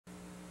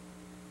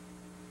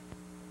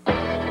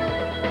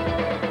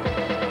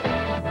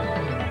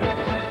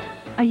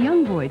A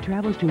young boy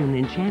travels to an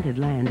enchanted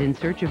land in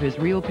search of his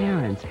real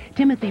parents.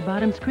 Timothy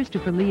Bottom's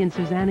Christopher Lee and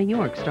Susanna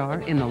York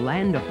star in The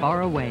Land of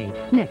Faraway,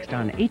 next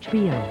on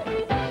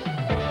HBO.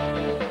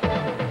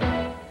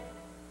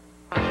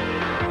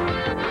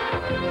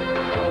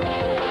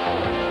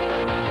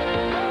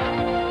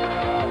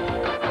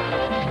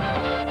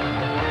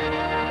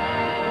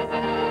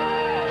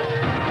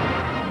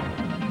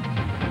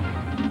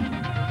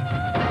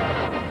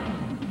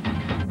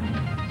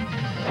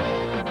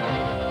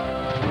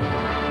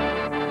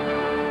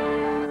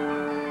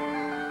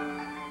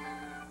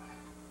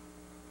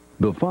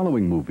 The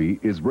following movie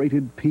is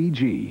rated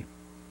PG.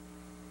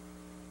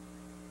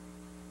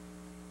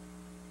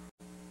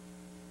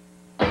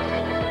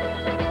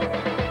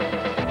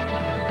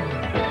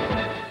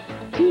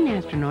 Teen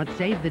astronauts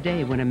save the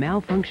day when a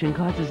malfunction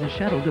causes a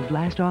shuttle to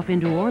blast off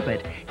into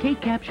orbit.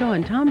 Kate Capshaw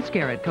and Tom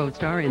Skerritt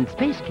co-star in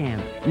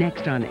SpaceCamp,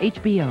 next on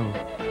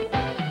HBO.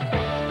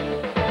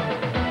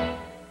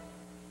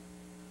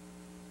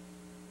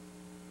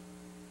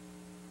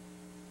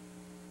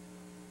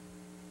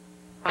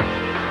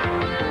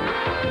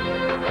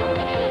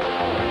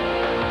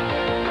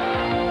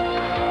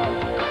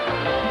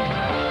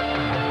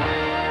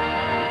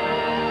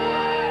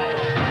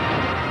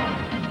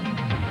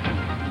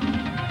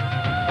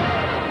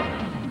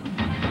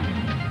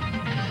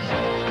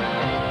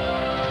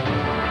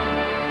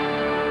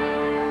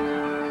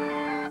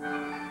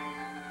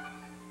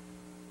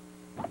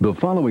 The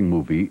following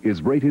movie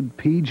is rated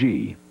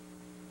PG.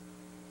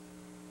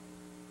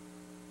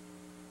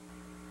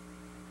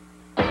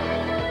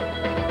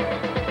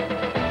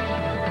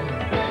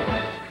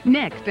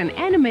 Next, an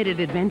animated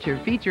adventure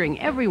featuring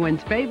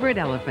everyone's favorite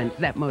elephant,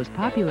 that most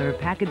popular of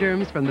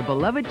pachyderms from the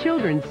beloved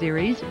children's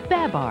series,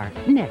 Babar,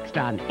 next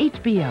on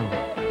HBO.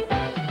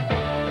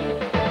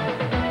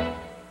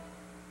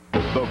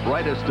 The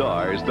brightest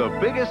stars, the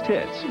biggest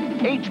hits.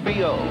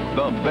 HBO,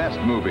 the best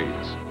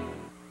movies.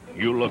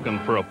 You looking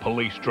for a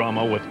police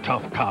drama with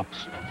tough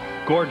cops,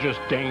 gorgeous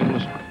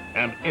dames,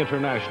 and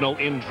international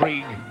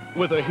intrigue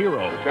with a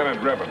hero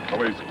Lieutenant Revan,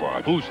 police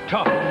squad. who's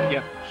tough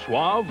yet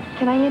suave?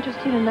 Can I interest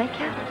you in a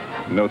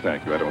nightcap? No,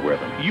 thank you. I don't wear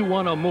them. You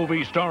want a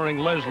movie starring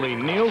Leslie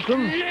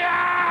Nielsen?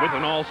 Yeah! With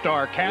an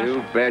all-star cast?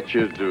 You bet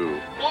you do.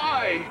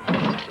 Why?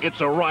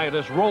 It's a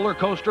riotous roller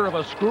coaster of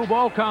a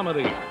screwball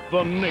comedy.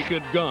 The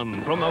Naked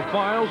Gun from the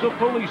Files of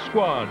Police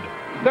Squad.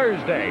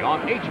 Thursday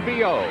on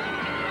HBO.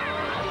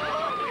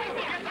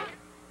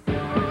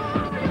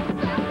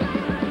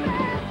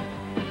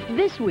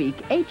 This week,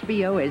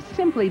 HBO is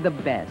simply the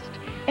best.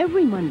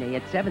 Every Monday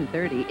at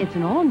 7:30, it's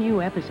an all-new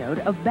episode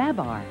of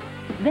Babar.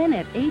 Then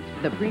at 8,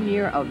 the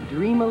premiere of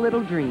Dream a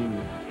Little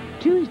Dream.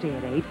 Tuesday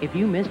at 8, if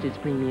you missed its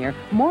premiere,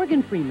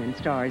 Morgan Freeman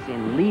stars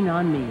in Lean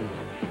on Me.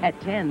 At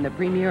 10, the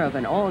premiere of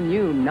an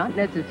all-new Not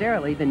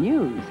Necessarily the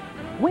News.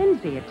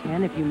 Wednesday at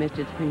 10, if you missed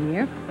its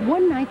premiere,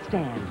 One Night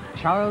Stand,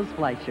 Charles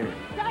Fleischer.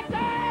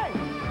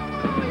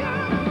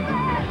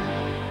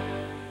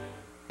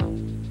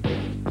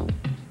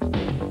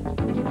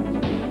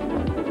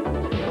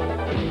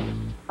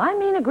 I'm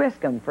Nina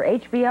Griscom for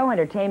HBO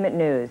Entertainment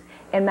News.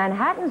 In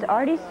Manhattan's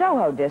Artie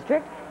Soho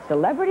district,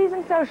 celebrities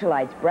and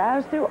socialites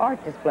browsed through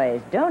art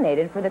displays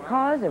donated for the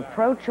cause of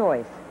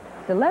pro-choice.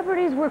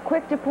 Celebrities were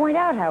quick to point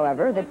out,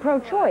 however, that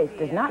pro-choice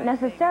does not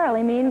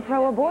necessarily mean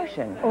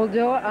pro-abortion.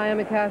 Although I am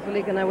a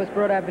Catholic and I was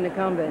brought up in a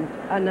convent,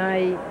 and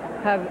I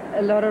have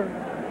a lot of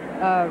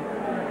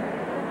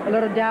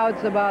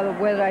doubts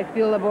about whether I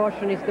feel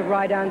abortion is the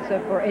right answer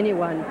for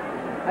anyone,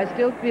 I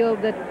still feel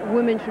that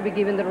women should be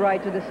given the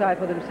right to decide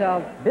for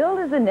themselves. Billed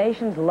as the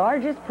nation's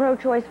largest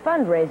pro-choice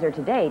fundraiser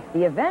to date,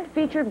 the event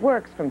featured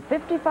works from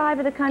 55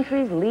 of the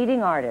country's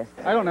leading artists.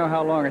 I don't know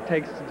how long it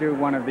takes to do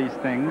one of these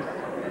things,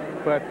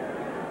 but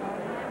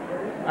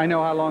I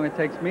know how long it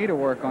takes me to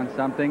work on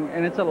something,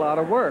 and it's a lot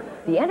of work.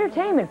 The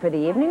entertainment for the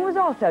evening was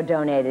also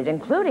donated,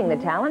 including the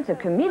talents of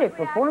comedic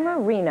performer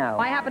Reno.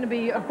 I happen to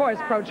be, of course,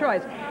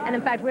 pro-choice. And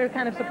in fact, we're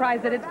kind of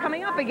surprised that it's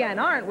coming up again,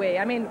 aren't we?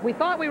 I mean, we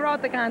thought we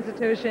wrote the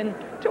Constitution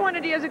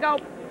 200 years ago.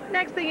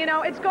 Next thing you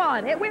know, it's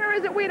gone. Where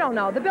is it? We don't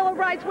know. The Bill of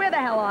Rights, where the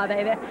hell are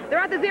they? They're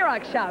at the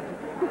Xerox shop,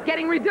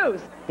 getting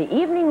reduced. The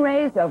evening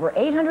raised over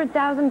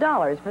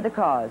 $800,000 for the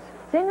cause.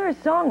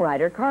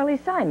 Singer-songwriter Carly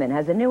Simon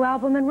has a new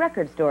album in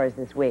record stores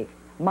this week.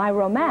 My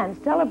Romance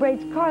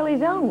celebrates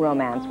Carly's own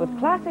romance with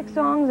classic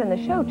songs and the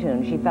show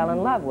tunes she fell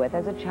in love with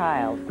as a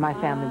child. My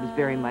family was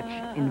very much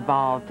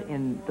involved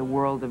in the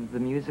world of the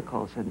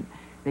musicals, and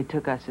they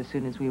took us as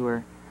soon as we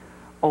were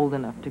old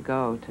enough to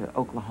go to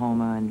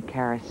Oklahoma and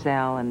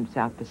Carousel and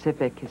South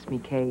Pacific, Kiss Me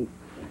Kate.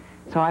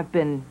 So I've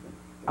been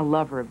a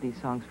lover of these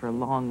songs for a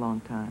long, long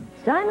time.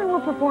 Simon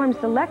will perform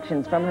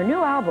selections from her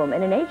new album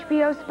in an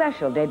HBO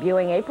special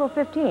debuting April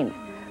 15th.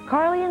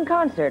 Carly in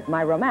concert,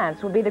 My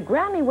Romance, will be the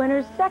Grammy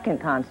winner's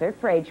second concert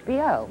for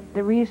HBO.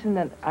 The reason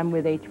that I'm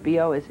with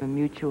HBO is a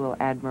mutual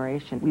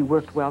admiration. We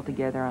worked well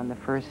together on the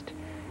first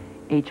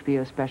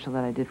HBO special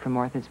that I did for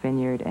Martha's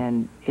Vineyard,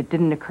 and it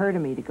didn't occur to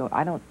me to go,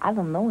 I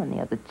don't know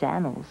any other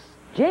channels.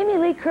 Jamie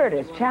Lee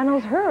Curtis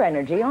channels her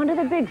energy onto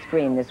the big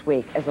screen this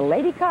week as a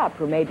lady cop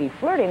who may be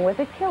flirting with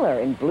a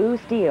killer in Blue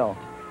Steel.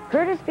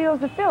 Curtis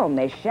feels the film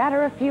may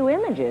shatter a few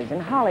images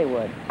in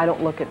Hollywood. I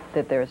don't look at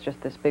that there's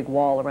just this big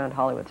wall around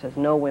Hollywood that says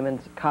no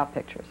women's cop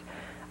pictures.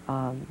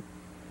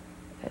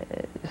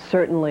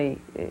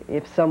 Certainly,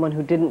 if someone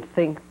who didn't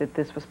think that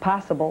this was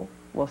possible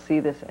will see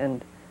this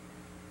and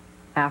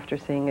after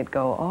seeing it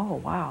go,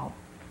 oh, wow,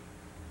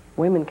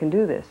 women can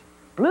do this.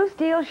 Blue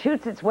Steel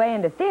shoots its way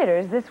into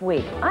theaters this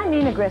week. I'm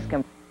Nina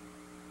Griscom.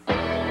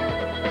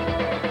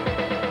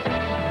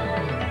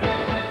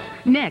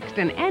 Next,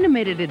 an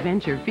animated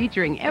adventure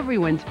featuring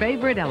everyone's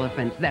favorite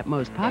elephants, that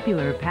most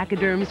popular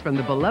pachyderms from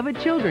the beloved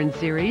children's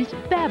series,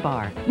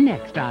 Babar.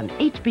 Next on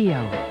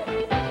HBO.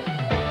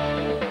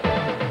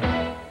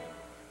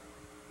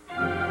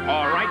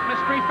 All right,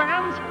 mystery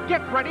fans,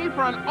 get ready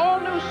for an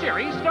all-new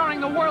series starring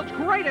the world's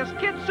greatest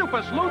kid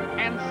super sleuth,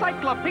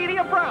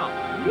 Encyclopedia Brown.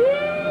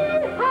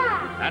 Yeehaw!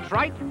 That's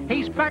right,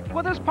 he's back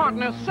with his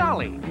partner,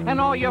 Sally,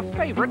 and all your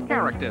favorite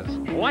characters,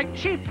 like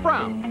Chief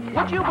Brown.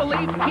 Would you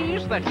believe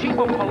he's the chief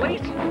of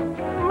police?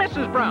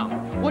 Mrs.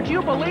 Brown, would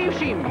you believe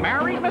she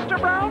married Mr.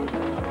 Brown?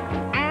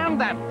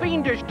 And that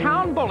fiendish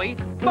town bully,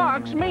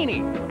 Bugs Meany,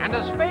 and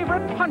his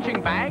favorite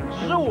punching bag,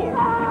 Zool.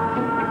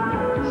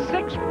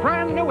 6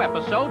 brand new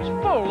episodes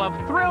full of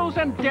thrills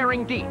and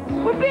daring deeds.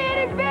 We're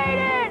being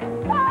invaded!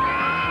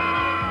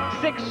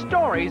 6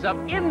 stories of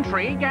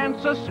intrigue and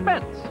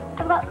suspense.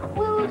 I've got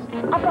clues,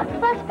 I've got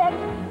suspects,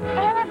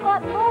 and I've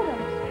got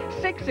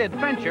motives. 6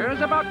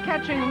 adventures about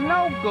catching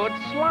no-good,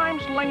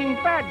 slime-slinging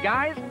bad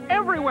guys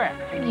everywhere.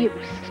 You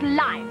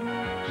slime.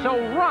 So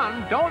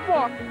run, don't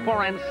walk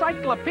for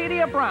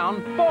Encyclopedia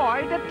Brown,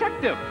 Boy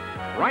Detective,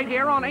 right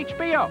here on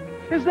HBO.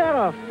 Is that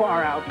a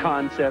far-out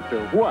concept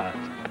or what?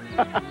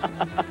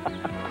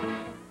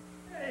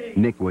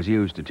 Nick was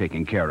used to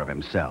taking care of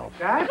himself.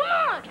 Come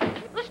on!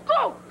 Let's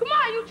go! Come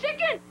on, you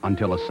chicken!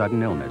 Until a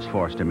sudden illness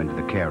forced him into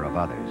the care of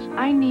others.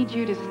 I need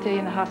you to stay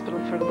in the hospital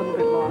for a little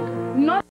bit longer. Not